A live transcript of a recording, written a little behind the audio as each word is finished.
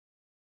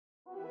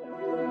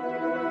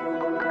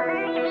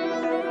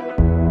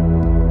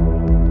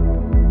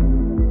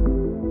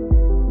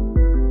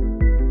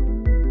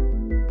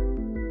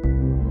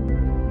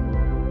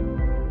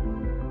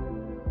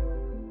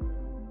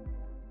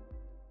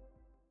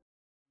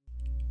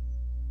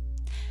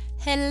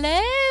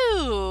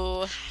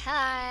Hello.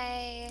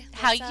 Hi.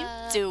 How What's you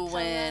up?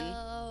 doing?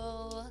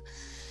 Hello.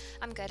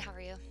 I'm good. How are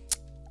you?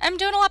 I'm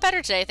doing a lot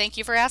better today. Thank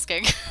you for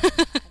asking.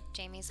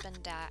 Jamie's been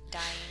dying.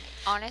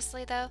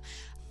 Honestly, though,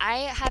 I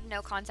have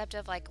no concept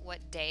of like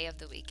what day of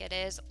the week it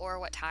is or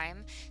what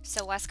time.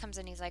 So Wes comes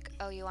in, he's like,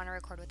 "Oh, you want to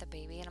record with a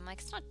baby?" And I'm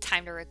like, "It's not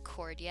time to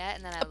record yet."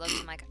 And then I look,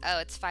 I'm like, "Oh,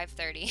 it's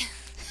 5:30."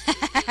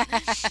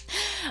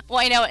 Well,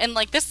 I know, and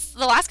like the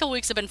last couple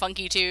weeks have been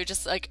funky too.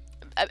 Just like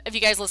if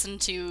you guys listened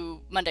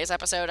to Monday's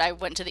episode, I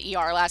went to the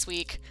ER last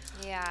week.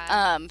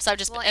 Yeah. So I've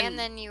just Well, and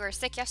then you were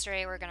sick yesterday.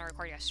 We were gonna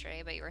record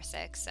yesterday, but you were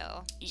sick,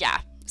 so yeah.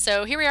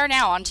 So here we are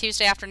now on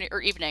Tuesday afternoon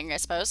or evening, I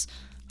suppose.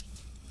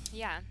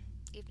 yeah,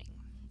 evening.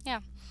 Yeah.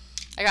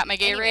 I got my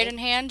Gatorade Anyway. in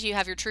hand. You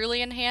have your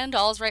Truly in hand.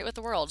 All is right with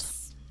the world.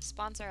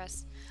 Sponsor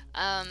us.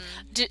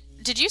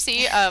 Did you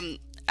see?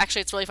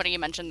 Actually, it's really funny you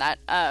mentioned that.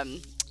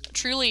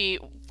 Truly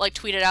like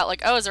tweeted out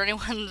like, "Oh, is there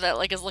anyone that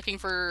like is looking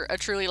for a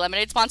Truly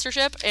lemonade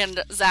sponsorship?"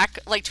 And Zach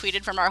like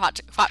tweeted from our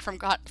hot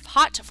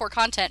for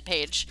content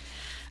page.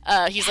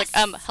 He's like,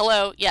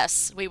 hello,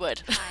 yes, we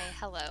would." Hi,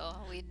 hello.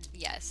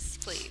 Yes,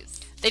 please.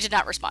 They did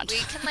not respond. We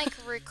can like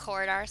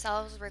record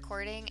ourselves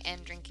recording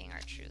and drinking our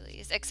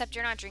Trulies. Except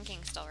you're not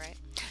drinking still, right?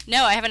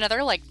 No, I have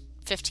another like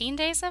 15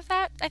 days of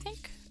that. I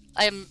think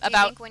I'm Do you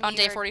about think when on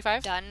day you're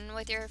 45. done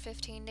with your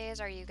 15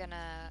 days, are you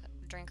gonna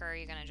drink or are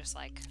you gonna just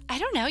like? I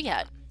don't know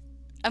yet.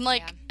 I'm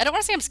like, Yeah. I don't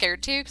want to say I'm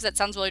scared to because that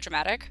sounds really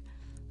dramatic,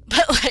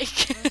 but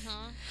like.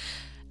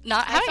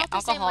 Not I having felt the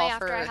same alcohol way for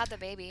after I had the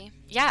baby.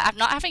 yeah, I'm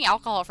not having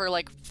alcohol for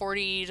like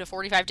 40 to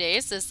 45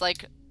 days is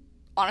like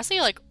honestly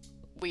like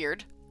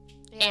weird.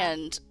 Yeah.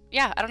 And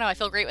yeah, I don't know, I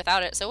feel great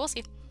without it, so we'll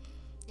see.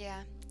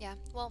 Yeah. Yeah.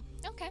 Well,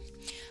 okay.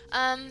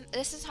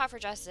 This is Hot for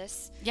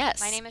Justice. Yes.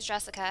 My name is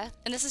Jessica.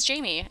 And this is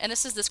Jamie, and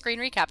this is the screen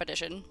recap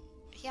edition.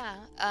 Yeah.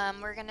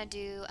 We're gonna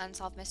do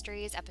Unsolved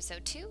Mysteries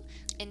episode 2,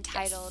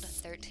 entitled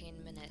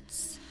 13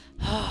 Minutes.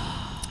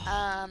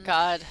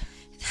 God.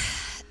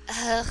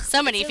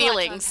 So many It's a lot to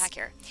feelings. unpack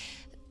here.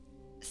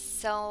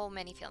 So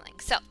many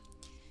feelings. So,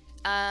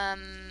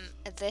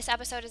 this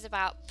episode is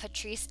about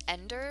Patrice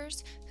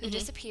Enders, who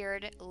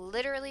disappeared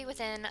literally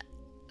within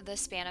the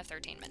span of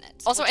 13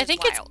 minutes. Also, which I is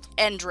think wild.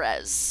 it's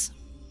Endres.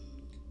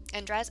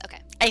 Endres? Okay.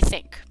 I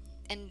think.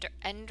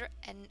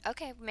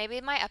 Okay,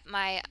 maybe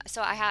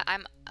so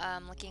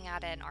I'm looking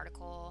at an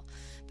article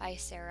by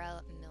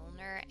Sarah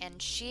Milner, and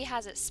she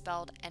has it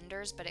spelled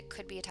Enders, but it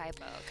could be a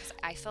typo because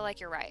I feel like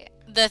you're right.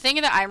 The thing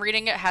that I'm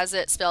reading it has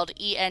it spelled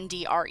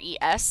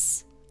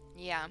Endres.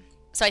 Yeah.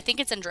 So I think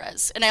it's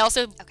Endres. And I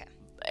also Okay.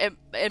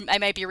 I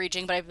might be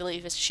reaching, but I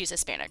believe she's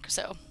Hispanic,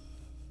 so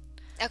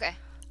Okay.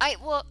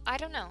 I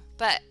don't know,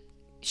 but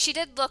she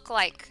did look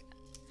like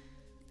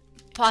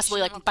possibly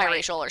She like didn't look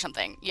right. biracial or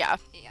something. Yeah.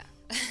 yeah.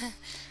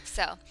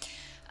 So,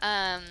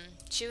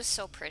 she was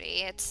so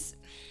pretty. It's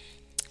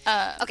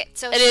okay.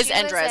 So It is she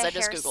was Endres. a I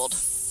just hair Googled.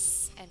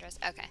 Endres.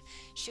 Okay,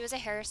 she was a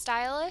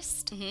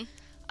hairstylist.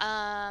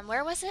 Mm-hmm.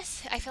 Where was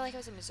this? I feel like it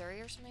was in Missouri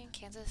or something.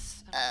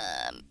 Kansas.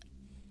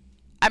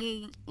 I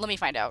don't know. Let me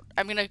find out.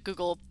 I'm gonna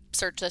Google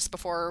search this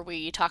before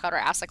we talk out our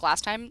ass like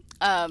last time.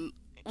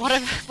 One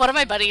of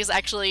my buddies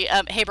actually,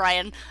 hey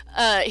Brian,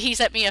 he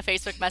sent me a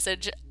Facebook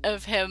message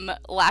of him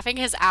laughing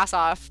his ass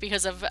off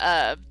because of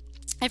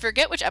I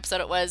forget which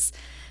episode it was.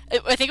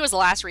 I think it was the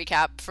last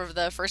recap for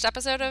the first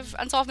episode of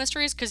Unsolved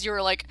Mysteries because you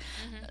were like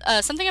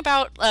something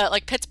about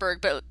like Pittsburgh,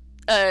 but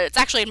it's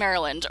actually in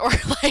Maryland or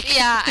like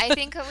Yeah, I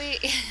think we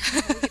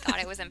thought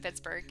it was in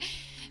Pittsburgh.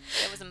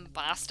 It was in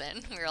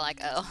Boston. We were like,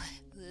 oh,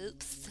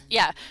 oops.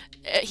 Yeah,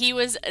 he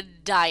was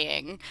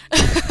dying.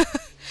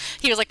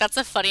 He was like, "That's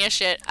the funniest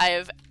shit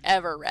I've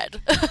ever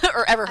read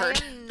or ever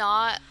heard."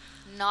 I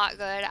am not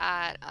good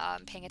at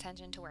paying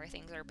attention to where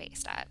things are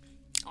based at.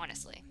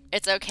 Honestly.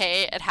 It's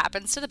okay. It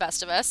happens to the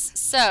best of us.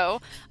 So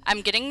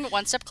I'm getting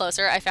one step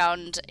closer. I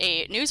found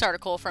a news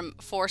article from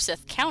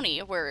Forsyth County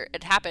where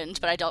it happened,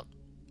 but I don't.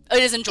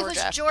 It is in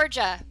Georgia. It was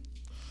Georgia.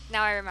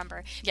 Now I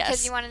remember. Yes.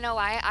 Because you want to know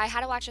why? I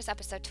had to watch this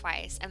episode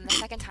twice, and the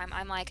second time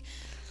I'm like,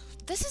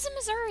 this is in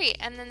Missouri,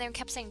 and then they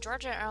kept saying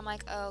Georgia, and I'm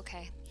like, oh,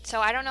 okay. So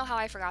I don't know how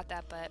I forgot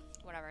that, but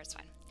whatever, it's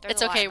fine. There's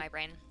It's a lot okay. in my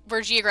brain.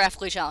 We're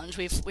geographically challenged.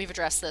 We've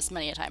addressed this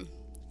many a time.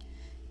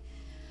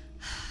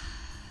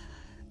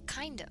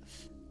 Kind of.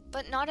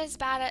 But not as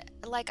bad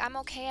at, like, I'm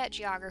okay at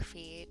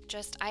geography,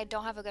 just I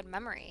don't have a good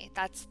memory.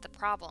 That's the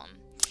problem.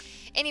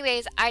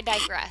 Anyways, I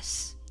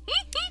digress.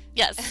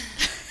 Yes.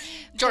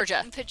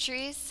 Georgia.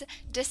 Patrice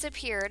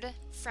disappeared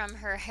from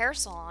her hair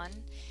salon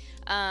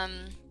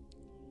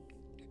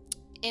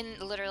in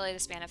literally the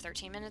span of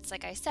 13 minutes,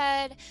 like I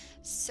said.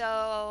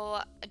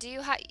 So, do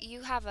you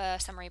have a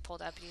summary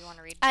pulled up? Do you want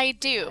to read? I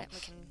do. We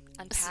can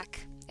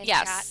unpack in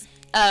Yes.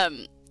 chat.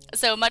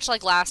 So much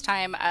like last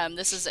time,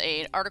 this is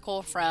an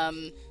article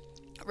from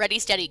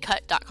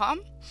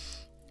ReadySteadyCut.com.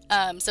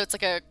 So it's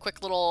like a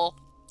quick little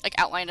like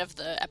outline of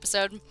the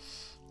episode.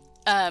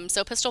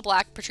 So Pistol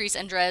Black, Patrice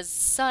Andres'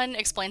 son,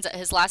 explains that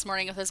his last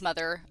morning with his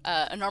mother,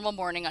 a normal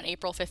morning on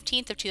April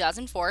 15th of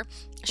 2004,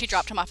 she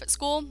dropped him off at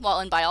school. While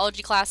in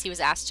biology class, he was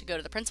asked to go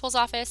to the principal's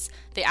office.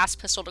 They asked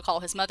Pistol to call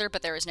his mother,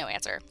 but there was no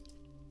answer.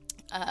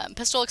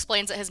 Pistol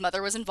explains that his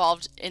mother was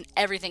involved in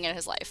everything in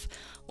his life.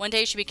 One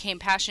day, she became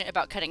passionate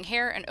about cutting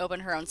hair and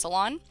opened her own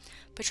salon.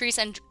 Patrice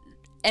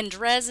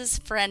Andres'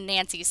 friend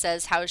Nancy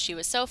says how she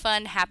was so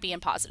fun, happy,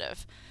 and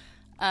positive.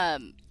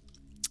 So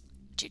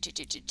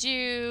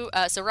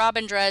Rob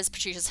Andres,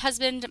 Patrice's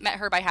husband, met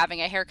her by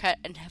having a haircut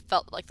and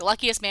felt like the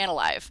luckiest man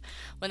alive.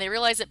 When they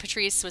realized that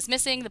Patrice was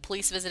missing, the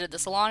police visited the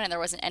salon and there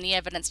wasn't any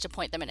evidence to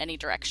point them in any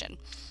direction.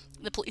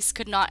 The police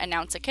could not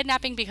announce a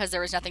kidnapping because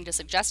there was nothing to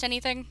suggest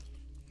anything.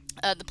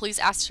 The police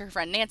asked her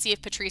friend Nancy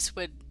if Patrice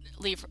would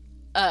leave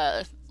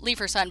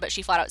her son, but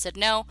she flat out said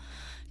no.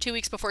 2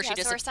 weeks before she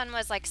So her son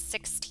was like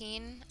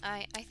 16,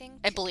 I think.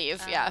 I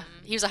believe, yeah.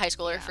 He was a high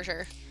schooler for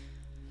sure.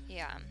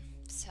 Yeah.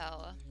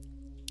 So.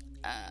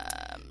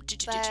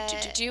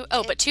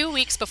 But 2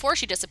 weeks before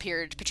she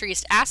disappeared,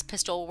 Patrice asked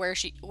Pistol where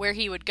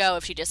he would go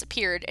if she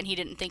disappeared, and he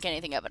didn't think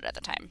anything of it at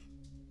the time.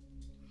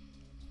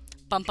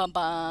 Bum bum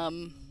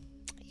bum.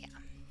 Yeah.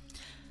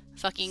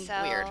 Fucking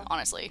weird,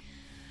 honestly.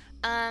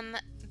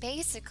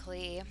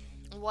 Basically,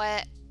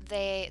 what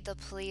the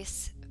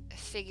police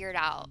figured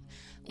out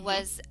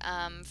was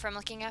from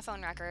looking at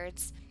phone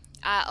records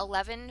at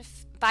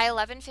by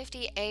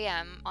 11:50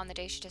 a.m. on the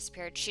day she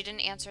disappeared, she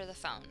didn't answer the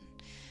phone.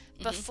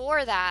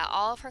 Before that,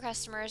 all of her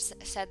customers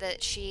said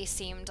that she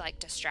seemed like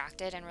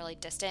distracted and really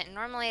distant. And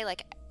normally,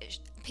 like,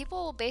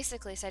 people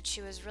basically said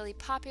she was really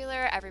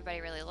popular. Everybody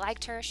really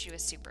liked her. She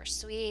was super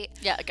sweet.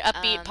 Yeah, like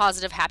upbeat,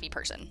 positive, happy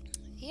person.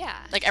 Yeah.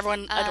 Like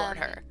everyone adored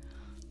her.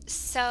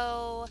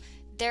 So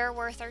there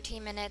were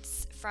 13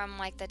 minutes from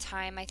like the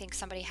time I think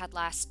somebody had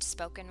last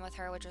spoken with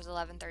her, which was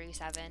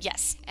 11:37.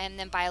 Yes. And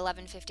then by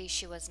 11:50,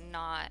 she was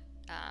not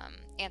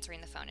answering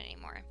the phone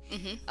anymore.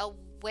 A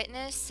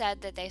witness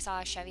said that they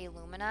saw a Chevy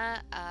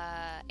Lumina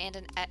and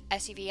an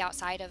SUV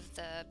outside of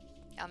the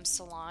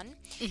salon.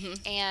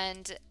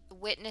 And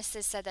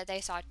witnesses said that they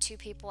saw two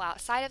people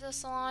outside of the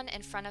salon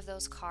in front of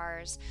those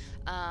cars.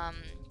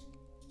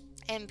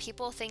 And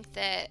people think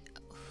that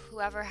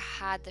whoever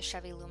had the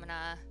Chevy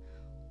Lumina,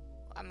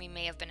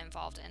 may have been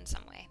involved in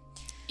some way.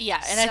 Yeah,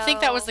 and I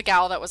think that was the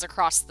gal that was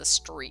across the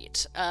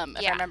street, if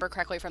I remember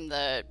correctly from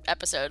the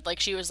episode. Like,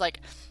 she was like,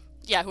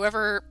 yeah,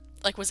 whoever,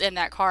 like, was in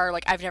that car,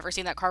 like, I've never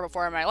seen that car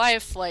before in my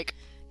life, like,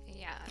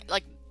 yeah,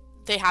 like,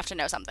 they have to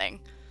know something.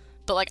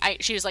 But, like,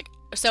 she was, like,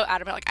 so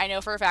adamant, like, I know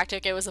for a fact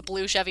it was a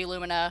blue Chevy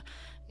Lumina,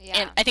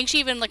 and I think she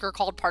even, like,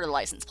 recalled part of the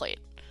license plate.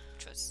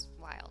 Which was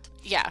wild.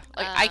 Yeah,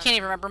 like, I can't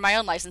even remember my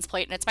own license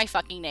plate, and it's my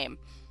fucking name.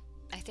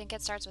 I think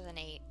it starts with an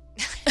 8.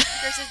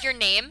 Versus your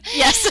name?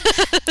 Yes.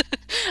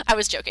 I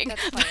was joking.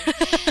 That's funny.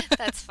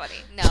 That's funny.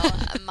 No,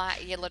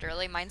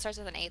 mine starts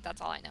with an 8.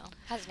 That's all I know.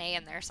 Has an A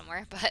in there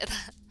somewhere, but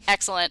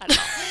excellent.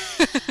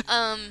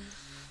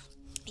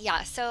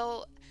 Yeah.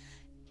 So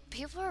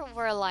people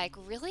were like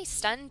really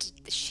stunned.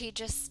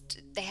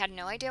 They had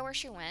no idea where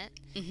she went.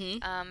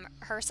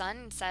 Her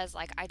son says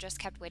like, I just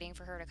kept waiting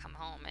for her to come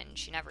home, and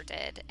she never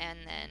did. And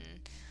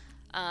then,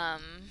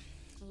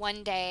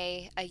 one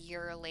day, a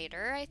year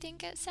later, I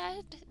think it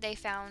said, they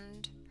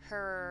found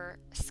her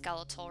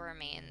skeletal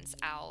remains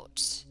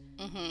out.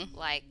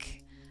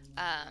 Like,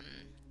 I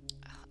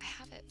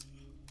have it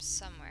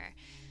somewhere.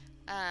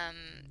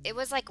 It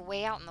was like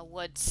way out in the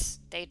woods.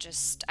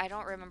 I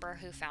don't remember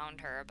who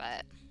found her,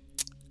 but.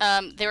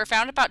 They were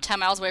found about 10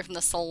 miles away from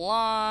the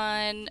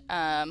salon.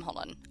 Hold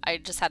on. I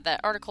just had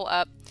that article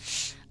up.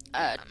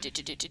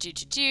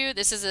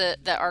 This is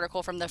the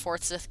article from the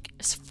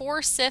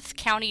Forsyth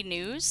County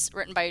News,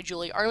 written by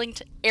Julie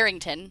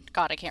Arrington.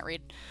 God, I can't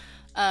read.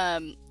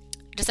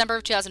 December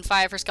of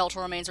 2005, her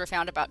skeletal remains were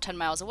found about 10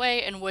 miles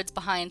away in woods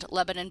behind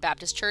Lebanon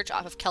Baptist Church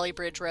off of Kelly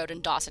Bridge Road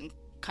in Dawson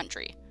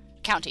County.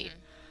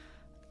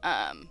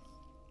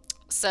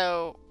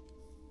 So,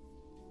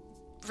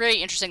 very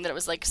interesting that it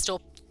was like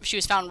she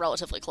was found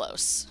relatively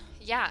close.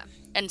 Yeah.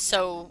 And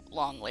so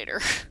long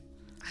later.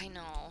 I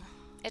know.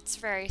 It's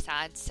very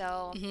sad.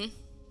 So,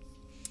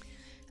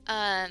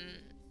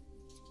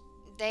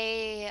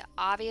 they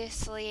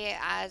obviously,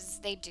 as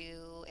they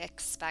do,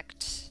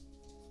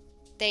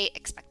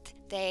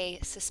 they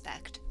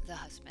suspect the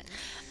husband.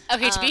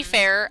 Okay, to be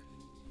fair,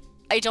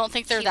 I don't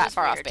think they're that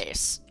far off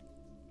base.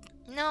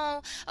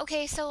 No.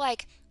 Okay, so,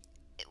 like,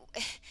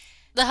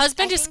 the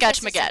husband is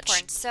Sketch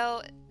McGetch.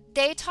 So,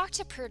 they talked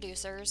to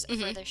producers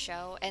for the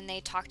show, and they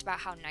talked about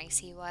how nice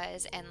he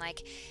was, and,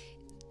 like,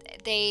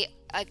 they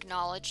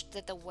acknowledged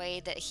that the way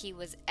that he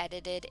was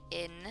edited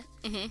in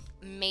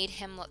made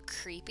him look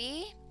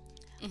creepy.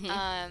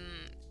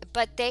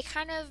 But they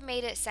kind of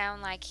made it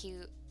sound like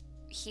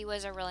he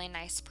was a really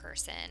nice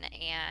person,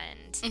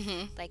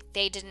 and like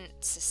they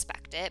didn't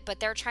suspect it, but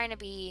they're trying to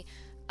be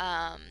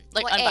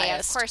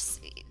unbiased. Of course,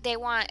 they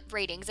want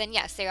ratings, and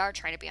yes, they are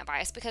trying to be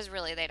unbiased because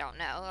really they don't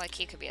know. Like,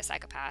 he could be a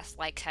psychopath,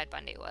 like Ted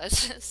Bundy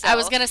was. So, I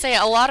was gonna say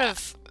a lot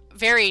of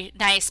very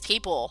nice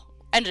people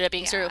ended up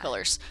being serial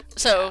killers,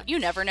 so you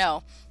never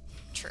know.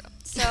 true.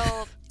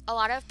 So a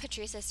lot of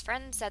Patrice's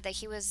friends said that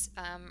he was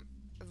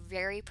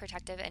very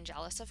protective and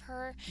jealous of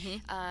her.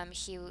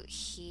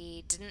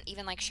 He didn't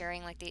even like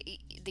sharing like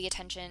the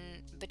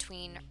attention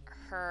between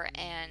her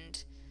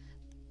and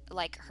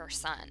like her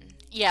son.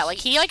 Yeah, like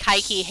he like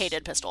high-key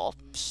hated Pistol.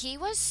 He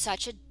was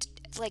such a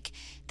like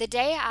the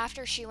day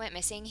after she went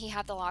missing, he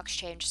had the locks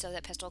changed so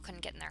that Pistol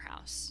couldn't get in their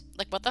house.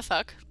 Like, what the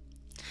fuck?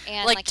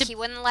 And like he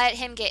wouldn't let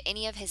him get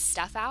any of his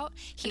stuff out.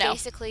 He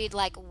basically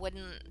like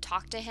wouldn't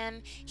talk to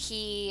him.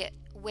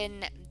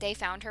 When they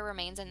found her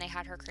remains and they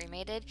had her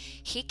cremated,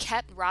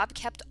 Rob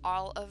kept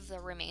all of the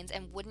remains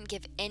and wouldn't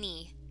give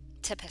any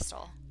to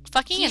Pistol.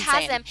 Fucking insane. He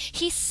has them.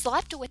 He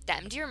slept with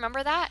them. Do you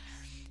remember that?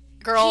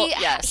 Girl,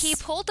 yes. He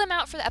pulled them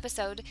out for the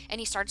episode and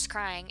he starts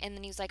crying, and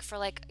then he's like, for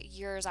like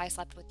years I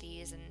slept with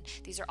these and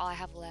these are all I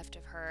have left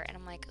of her. And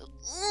I'm like,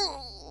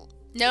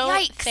 no,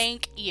 yikes.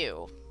 Thank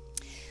you.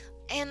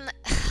 And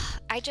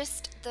I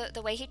just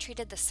the way he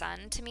treated the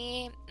son to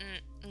me,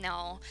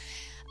 no.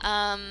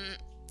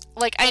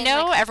 Like, I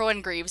know like,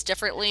 everyone grieves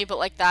differently, but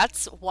like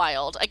that's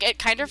wild. Like, it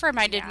kind of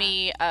reminded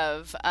me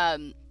of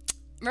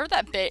remember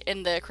that bit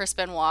in the Chris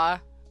Benoit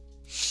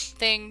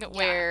thing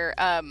where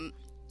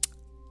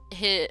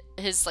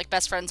his like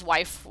best friend's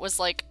wife was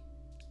like,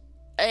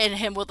 and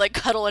him would like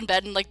cuddle in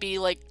bed and like be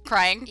like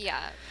crying.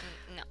 Yeah,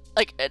 no.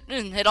 Like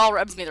it all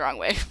rubs me the wrong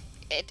way.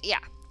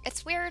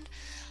 It's weird.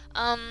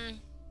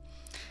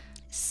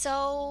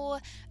 So,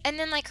 and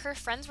then like her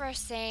friends were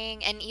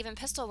saying, and even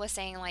Pistol was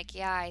saying like,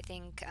 yeah, I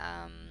think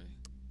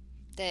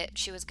that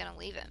she was gonna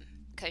leave him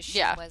because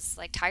she was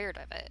like tired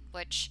of it.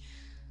 Which,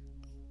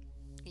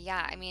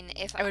 yeah, I mean,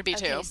 if I would be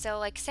too. So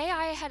like,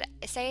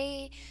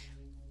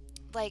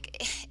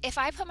 like, if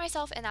I put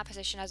myself in that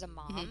position as a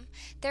mom,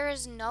 there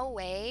is no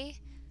way,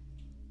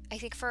 I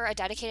think for a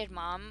dedicated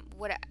mom,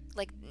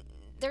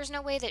 there's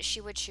no way that she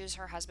would choose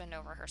her husband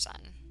over her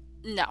son.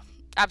 No,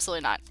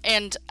 absolutely not.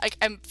 And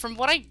from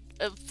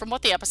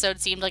what the episode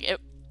seemed like,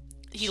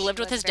 he lived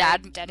with his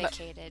dad.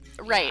 Dedicated,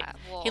 right? Yeah,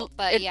 well,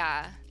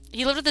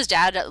 he lived with his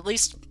dad at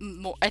least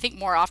I think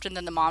more often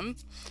than the mom.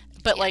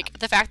 But like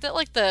the fact that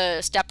like the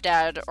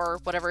stepdad or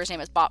whatever his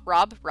name is,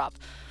 Rob,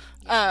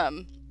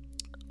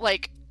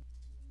 like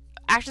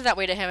acted that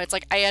way to him. It's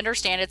like, I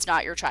understand it's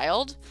not your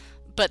child,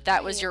 but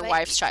that was your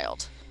wife's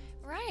child.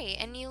 Right,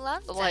 and you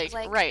loved it. Like,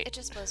 right. It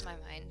just blows my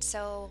mind.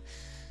 So,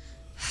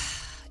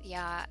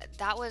 yeah,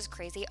 that was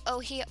crazy.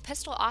 Oh,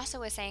 Pistol also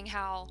was saying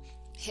how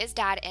his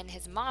dad and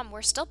his mom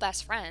were still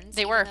best friends.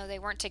 They were. Even though they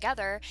weren't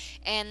together.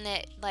 And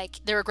that, like...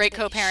 They were great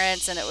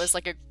co-parents, and it was,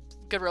 like, a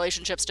good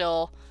relationship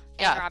still.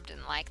 And Rob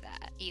didn't like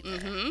that either.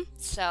 Mm-hmm.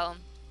 So,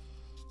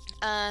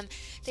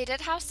 they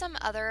did have some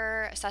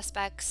other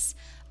suspects.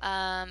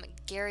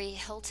 Gary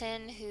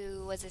Hilton,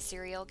 who was a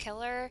serial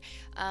killer,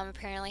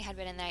 apparently had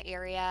been in that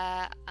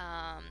area.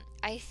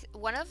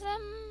 One of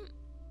them...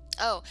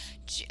 Oh,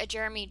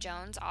 Jeremy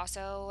Jones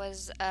also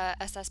was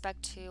a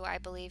suspect who I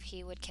believe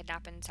he would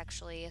kidnap and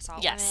sexually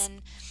assault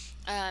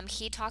women.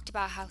 He talked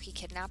about how he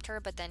kidnapped her,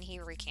 but then he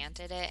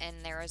recanted it, and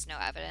there was no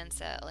evidence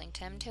that linked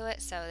him to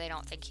it, so they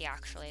don't think he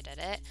actually did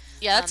it.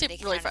 Yeah, that's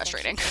really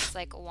frustrating. He just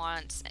like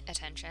wants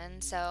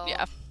attention. So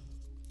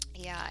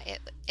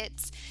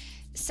it's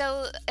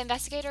so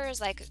investigators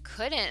like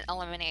couldn't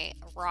eliminate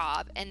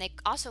Rob, and they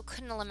also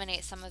couldn't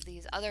eliminate some of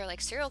these other like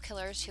serial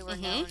killers who were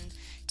known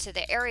to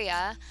the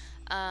area.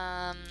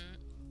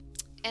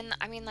 And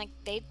I mean, like,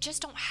 they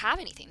just don't have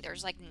anything.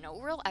 There's like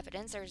no real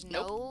evidence. There's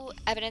no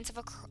evidence of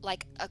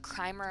a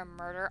crime or a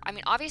murder. I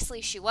mean, obviously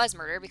she was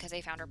murdered because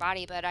they found her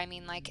body, but I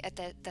mean, like, at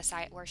the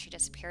site where she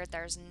disappeared,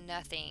 there's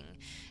nothing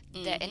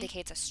that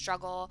indicates a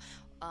struggle.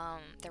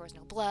 There was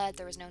no blood.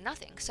 There was no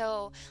nothing.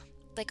 So,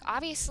 like,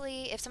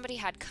 obviously, if somebody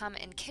had come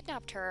and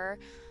kidnapped her,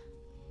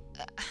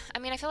 I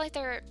mean, I feel like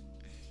I don't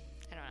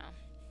know.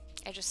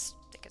 I just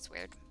think it's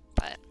weird.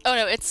 But oh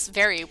no, it's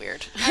very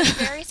weird. I'm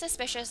very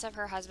suspicious of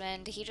her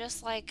husband. He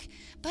just like,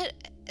 but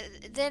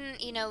then,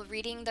 you know,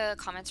 reading the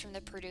comments from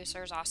the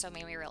producers also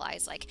made me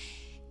realize, like,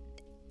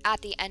 at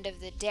the end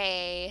of the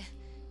day,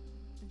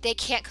 they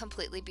can't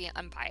completely be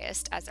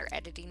unbiased as they're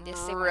editing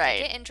this. They want to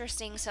make it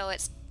interesting, so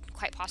it's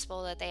quite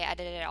possible that they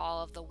edited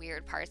all of the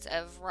weird parts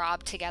of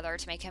Rob together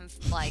to make him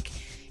like,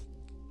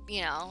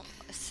 you know.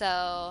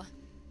 So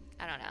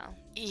I don't know.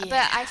 Yeah.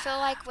 But I feel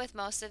like with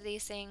most of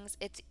these things,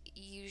 it's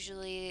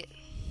usually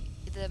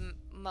the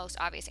most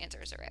obvious answer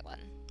is the right one.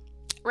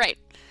 Right.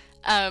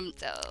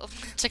 So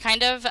to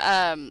kind of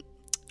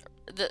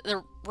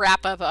the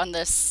wrap up on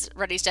this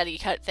Ready Steady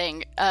Cut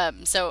thing.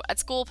 So at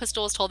school,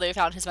 Pistol was told they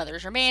found his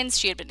mother's remains.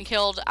 She had been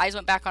killed. Eyes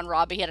went back on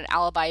Rob. He had an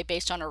alibi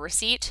based on a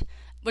receipt,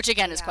 which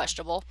again is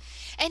questionable.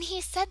 And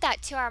he said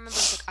that too. I remember he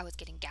was like, I was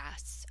getting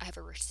gas. I have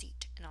a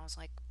receipt. And I was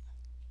like,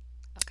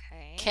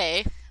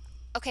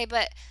 okay,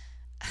 but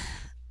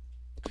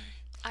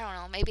I don't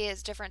know. Maybe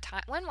it's different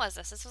time. When was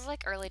this? This was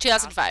like early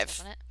 2005,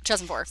 wasn't it?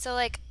 2004. So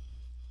like,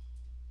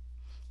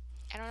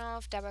 I don't know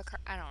if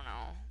I don't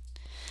know.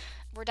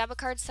 Were debit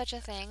cards such a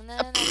thing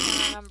then? I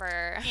can't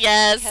remember.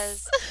 Yes.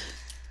 Because,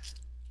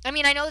 I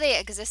mean, I know they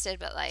existed,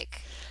 but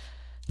like,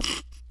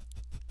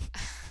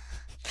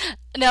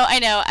 No, I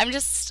know. I'm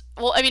just.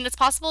 Well, I mean, it's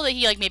possible that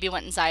he like maybe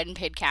went inside and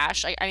paid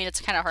cash. I mean,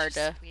 it's kind of hard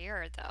to. Just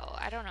weird though.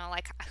 I don't know.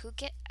 Like who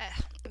get?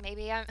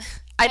 Maybe I'm.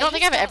 I I don't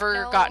think just I've don't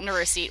ever know. gotten a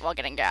receipt while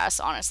getting gas.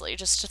 Honestly,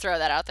 just to throw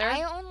that out there.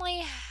 I only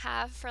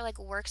have for like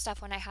work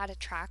stuff when I had to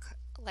track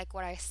like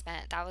what I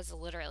spent. That was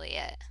literally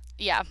it.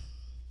 Yeah,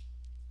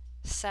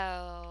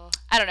 So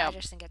I don't I know.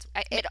 just think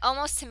it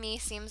almost to me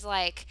seems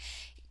like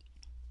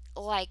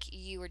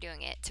you were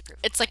doing it to prove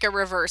a It's like point. a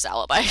reverse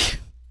alibi.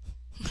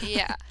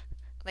 Yeah.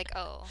 Like,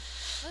 oh,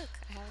 look,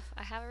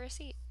 I have a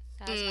receipt.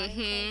 That was not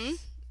even Mm-hmm.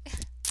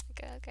 close.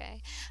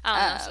 Okay. I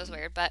don't know. This was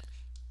weird, but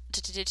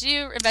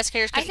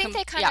Investigators I couldn't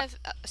think come. they kind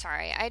Yeah, of.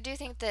 Sorry, I do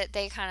think that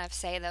they kind of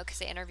say though, because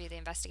they interview the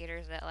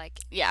investigators, that like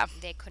yeah,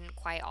 they couldn't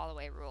quite all the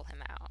way rule him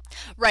out.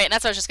 right. And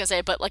that's what I was just gonna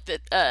say. But like the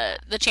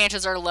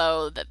chances are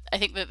low that I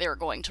think that they were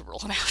going to rule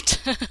him out.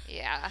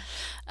 Yeah.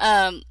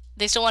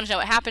 They still want to know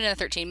what happened in the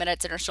 13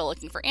 minutes and are still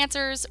looking for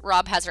answers.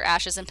 Rob has her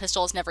ashes and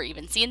pistols, never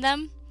even seen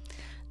them.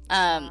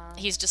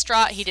 He's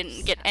distraught. He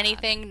didn't get Sad.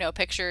 anything, no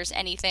pictures,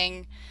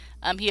 anything.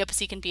 He hopes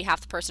he can be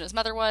half the person his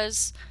mother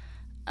was.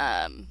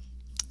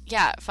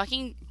 Yeah,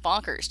 fucking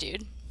bonkers,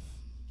 dude.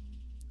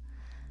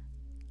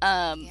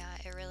 Yeah,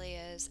 it really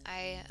is.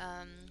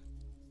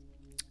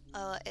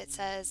 It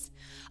says,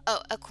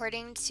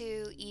 according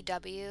to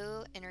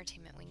EW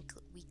Entertainment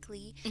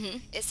Weekly,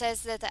 it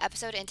says that the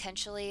episode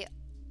intentionally,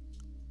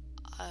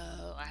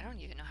 I don't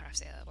even know how to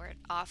say that word,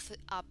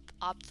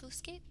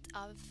 obfuscates,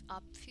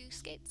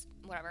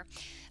 whatever.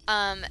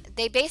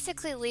 They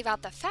basically leave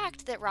out the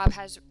fact that Rob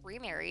has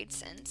remarried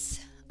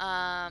since.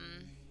 And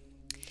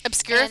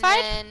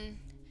Obscurified? then,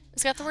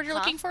 Is that the word you're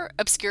Huh? looking for?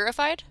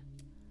 Obscurified?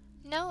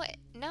 no,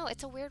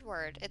 it's a weird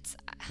word. It's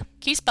Can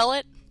you spell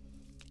it?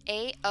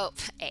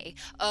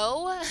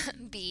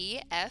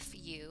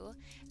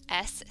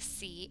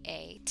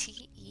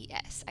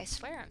 OBFUSCATES. I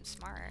swear I'm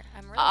smart.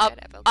 I'm really good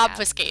at vocab.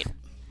 Obfuscate.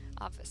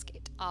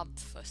 Obfuscate.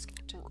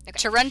 Okay.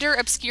 To render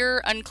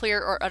obscure,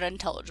 unclear, or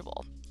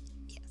unintelligible.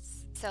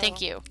 Yes. So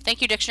Thank you.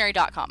 Thank you,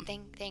 dictionary.com.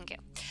 Thank you.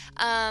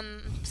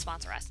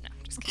 Sponsor us. No,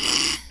 just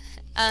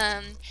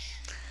kidding.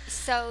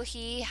 So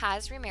he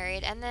has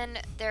remarried, and then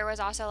there was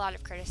also a lot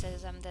of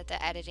criticism that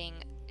the editing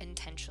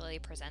intentionally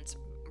presents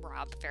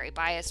Rob very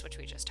biased, which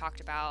we just talked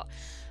about.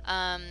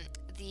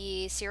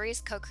 The series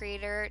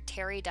co-creator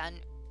Terry Dunn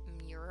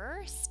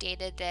Muir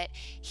stated that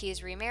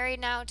he's remarried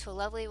now to a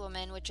lovely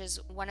woman, which is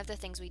one of the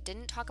things we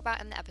didn't talk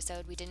about in the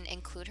episode. We didn't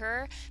include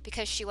her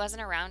because she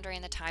wasn't around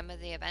during the time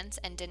of the events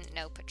and didn't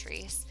know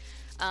Patrice.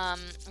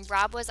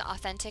 Rob was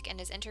authentic in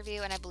his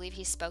interview, and I believe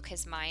he spoke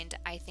his mind.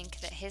 I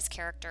think that his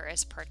character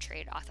is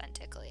portrayed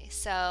authentically.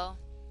 So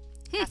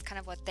that's kind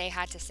of what they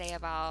had to say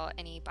about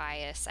any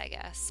bias, I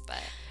guess. But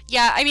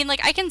Yeah, I mean,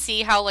 like, I can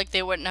see how, like,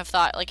 they wouldn't have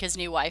thought, like, his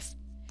new wife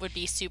would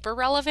be super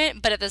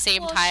relevant, but at the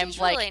same time, she's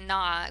like, really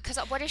not. Because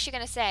what is she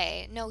gonna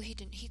say? No, he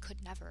didn't. He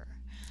could never.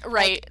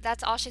 right. Like,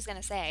 that's all she's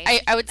gonna say.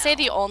 I would say No.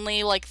 the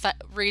only, like,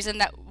 reason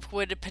that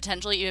would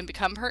potentially even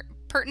become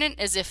pertinent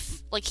is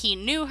if, like, he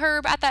knew her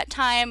at that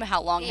time,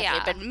 how long have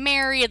Yeah. they been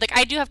married? Like,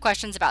 I do have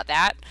questions about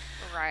that,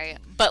 Right.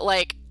 but,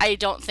 like, I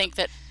don't think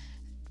that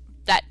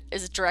that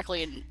is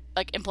directly,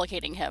 like,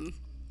 implicating him.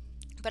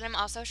 But I'm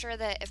also sure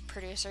that if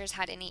producers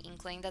had any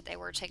inkling that they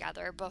were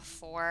together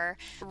before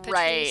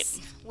Right. Patrice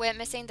went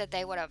missing, that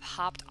they would have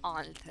hopped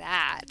on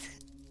that.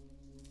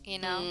 You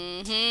know?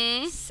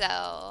 Mm-hmm.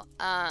 So,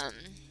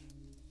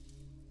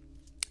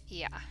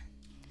 yeah.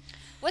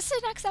 What's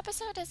the next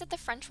episode? Is it the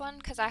French one?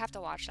 Because I have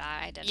to watch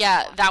that. I didn't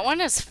Yeah, watch that it.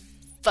 one is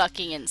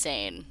fucking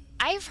insane.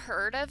 I've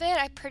heard of it.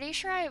 I'm pretty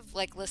sure I've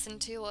like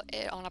listened to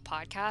it on a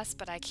podcast,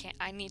 but I can't.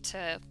 I need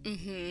to.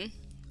 Mm-hmm.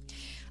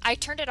 I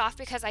turned it off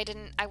because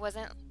I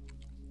wasn't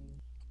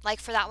like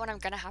for that one. I'm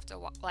gonna have to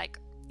like.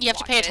 You have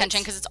to watch pay it.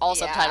 attention because it's all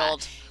Yeah.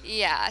 subtitled.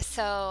 Yeah.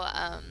 So.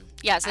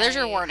 Yeah, so there's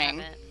your I warning.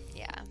 haven't-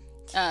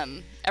 Yeah.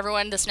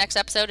 Everyone, this next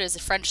episode is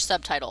French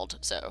subtitled,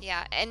 so.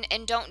 Yeah, and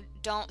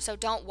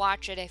don't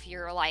watch it if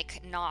you're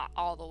like not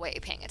all the way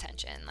paying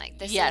attention. Like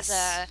this Yes. is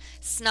a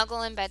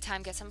snuggle in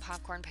bedtime, get some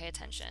popcorn, pay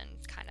attention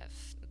kind of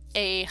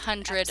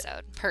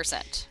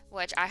 100%.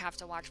 which I have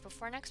to watch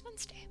before next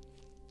Wednesday.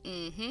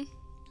 Mm-hmm.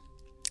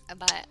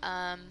 But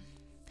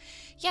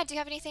yeah, do you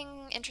have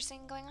anything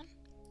interesting going on?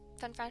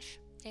 Fun, fresh,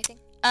 anything?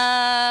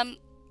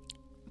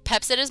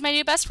 Pepsid is my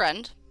new best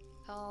friend.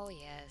 Oh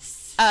yes.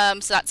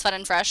 So that's fun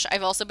and fresh.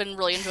 I've also been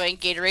really enjoying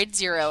Gatorade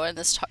Zero in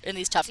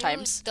these tough Dude,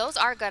 times. those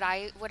are good.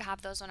 I would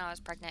have those when I was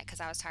pregnant because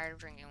I was tired of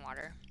drinking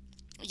water.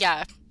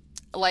 Yeah,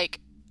 like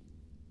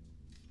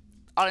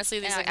honestly,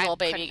 these And like I little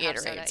baby couldn't have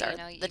soda,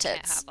 Gatorades are you the can't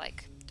tits. have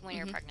like when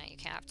you're pregnant, you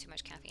can't have too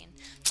much caffeine.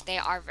 They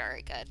are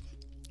very good.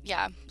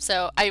 Yeah,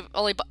 so I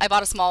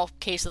bought a small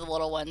case of the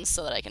little ones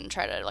so that I can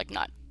try to like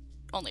not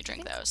only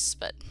drink those,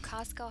 but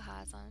Costco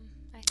has them,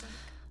 I think.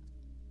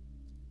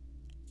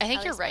 I think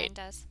At you're least right. mine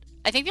does.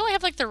 I think they only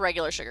have like the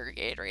regular sugar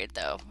Gatorade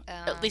though.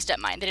 At least at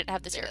mine, they didn't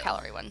have the 0 Ew.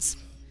 calorie ones.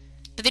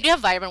 But they do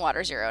have vitamin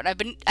water zero,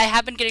 and I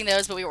have been getting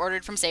those, but we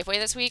ordered from Safeway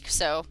this week,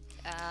 so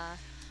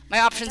my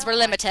options don't were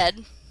like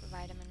limited.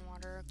 Vitamin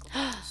water,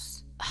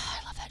 gross. I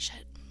love that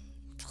shit.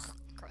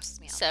 Grosses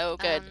me out. So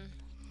good.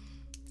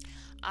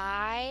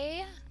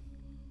 I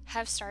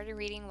have started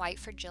reading White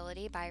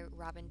Fragility by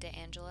Robin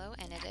DiAngelo,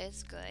 and it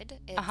is good.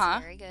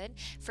 It's very good.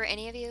 For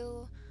any of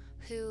you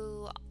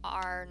who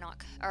are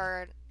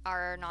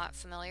not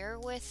familiar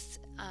with,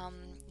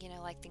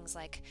 like things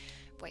like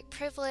white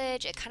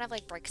privilege, it kind of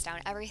like breaks down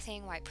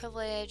everything. White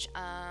privilege,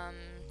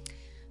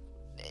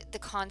 the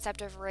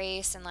concept of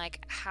race, and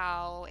like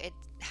how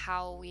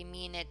we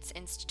mean it's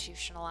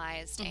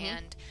institutionalized,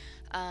 and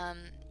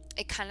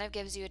it kind of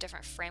gives you a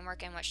different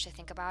framework in which to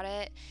think about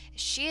it.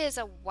 She is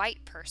a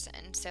white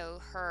person,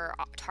 so her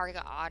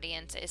target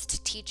audience is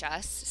to teach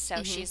us.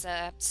 So she's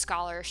a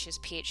scholar, she's a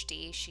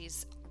PhD,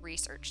 she's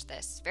researched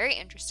this. Very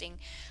interesting.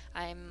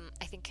 I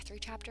think 3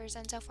 chapters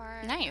in so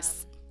far.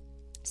 Nice.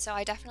 So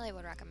I definitely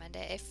would recommend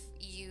it if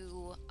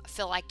you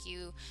feel like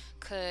you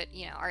could,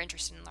 are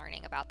interested in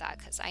learning about that,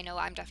 because I know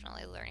I'm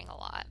definitely learning a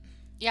lot.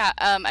 Yeah,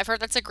 I've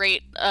heard that's a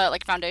great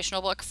like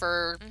foundational book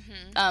for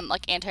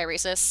like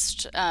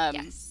anti-racist,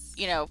 Yes.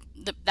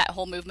 That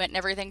whole movement and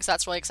everything. So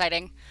that's really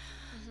exciting.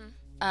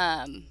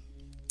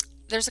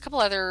 There's a couple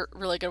other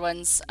really good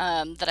ones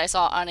that I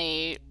saw on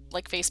a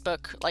like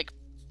Facebook like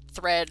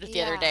thread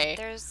the other day.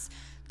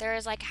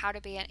 There's like How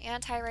to Be an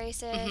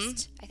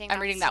Anti-Racist. I think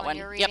I'm reading that one.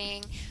 You're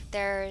reading. Yep.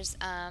 There's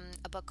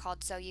a book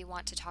called So You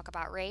Want to Talk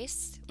About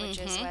Race, which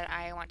is what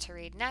I want to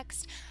read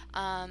next.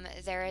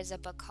 There is a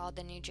book called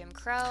The New Jim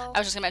Crow. I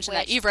was just gonna mention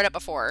that. You've read it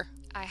before.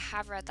 I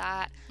have read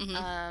that.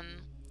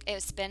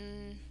 It's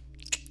been.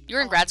 You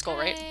were in grad school,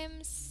 right?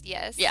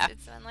 Yes. Yeah.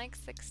 It's been like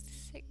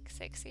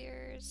six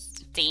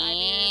years. Damn.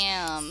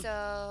 5 years.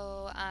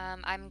 So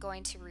I'm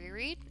going to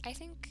reread, I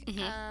think.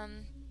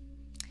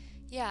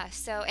 Yeah,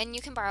 so, and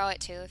you can borrow it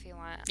too if you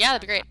want. Yeah,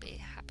 that'd be great. I'd be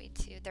happy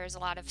to. There's a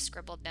lot of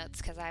scribbled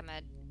notes because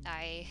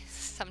I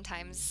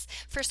sometimes,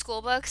 for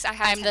school books, I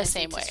have I'm the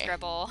same to way.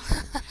 Scribble.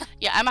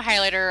 Yeah, I'm a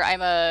highlighter.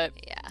 I'm a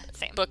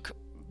same. book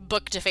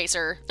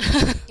defacer.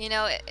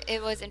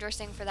 It was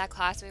interesting for that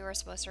class. We were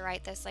supposed to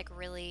write this, like,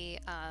 really,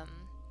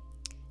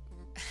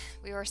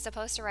 we were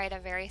supposed to write a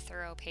very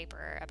thorough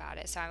paper about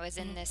it. So I was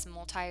in this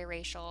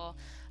multiracial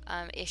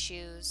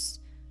issues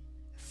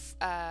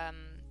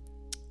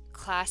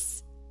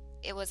class.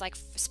 It was like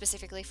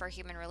specifically for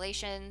human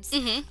relations.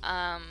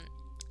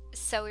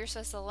 So we were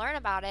supposed to learn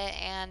about it,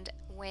 and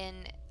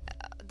when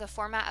the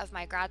format of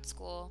my grad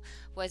school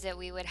was that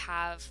we would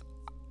have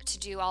to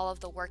do all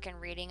of the work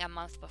and reading a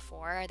month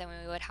before, then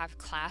we would have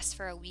class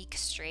for a week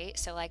straight.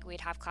 So like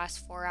we'd have class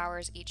 4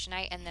 hours each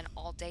night, and then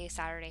all day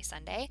Saturday,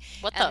 Sunday.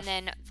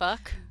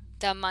 Fuck?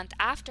 The month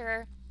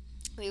after,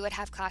 we would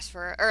have class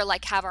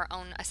have our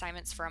own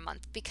assignments for a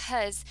month,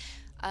 because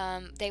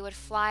they would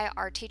fly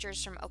our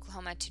teachers from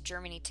Oklahoma to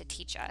Germany to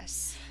teach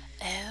us.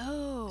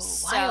 Oh,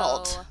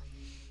 wild. So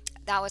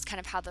that was kind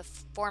of how the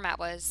format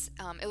was.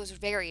 It was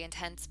very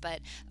intense,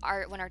 but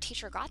when our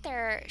teacher got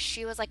there,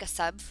 she was like a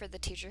sub for the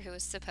teacher who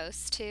was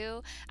supposed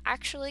to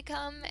actually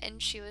come,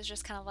 and she was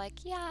just kind of like,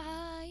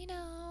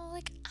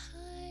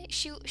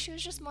 she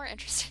was just more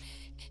interested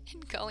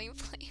in going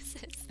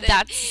places.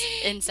 That's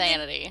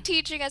insanity.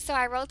 Teaching us. So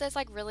I wrote this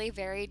like really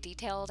very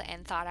detailed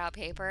and thought out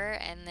paper,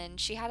 and then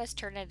she had us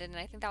turn it in, and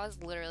I think that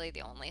was literally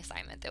the only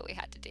assignment that we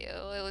had to do.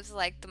 It was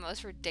like the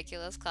most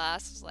ridiculous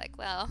class. It was like,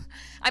 well,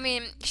 I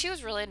mean, she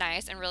was really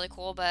nice and really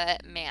cool,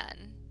 but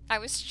man,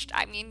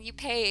 you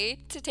pay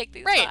to take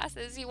these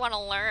classes. You want to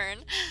learn.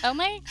 Oh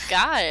my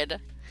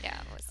God. Yeah,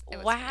 it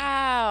was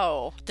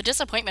wow. Funny. The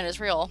disappointment is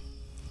real.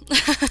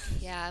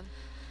 Yeah.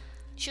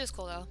 She was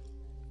cool though,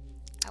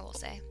 I will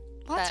say.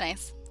 Well, that's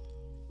nice.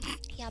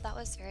 Yeah, that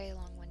was very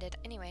long-winded.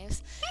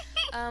 Anyways,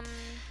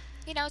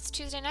 it's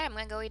Tuesday night. I'm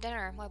gonna go eat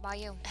dinner. What about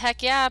you?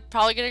 Heck yeah,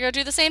 probably gonna go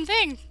do the same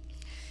thing.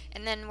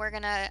 And then we're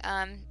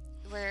gonna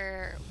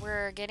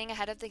we're getting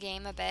ahead of the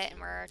game a bit,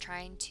 and we're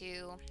trying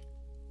to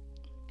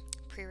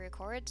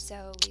pre-record,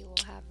 so we will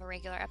have a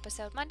regular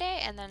episode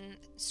Monday, and then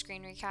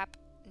screen recap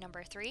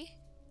number 3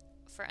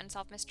 for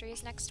Unsolved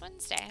Mysteries next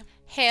Wednesday.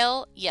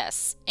 Hell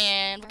yes,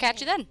 and we'll catch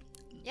you then.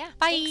 Yeah.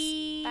 Bye.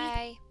 Thanks.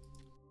 Bye.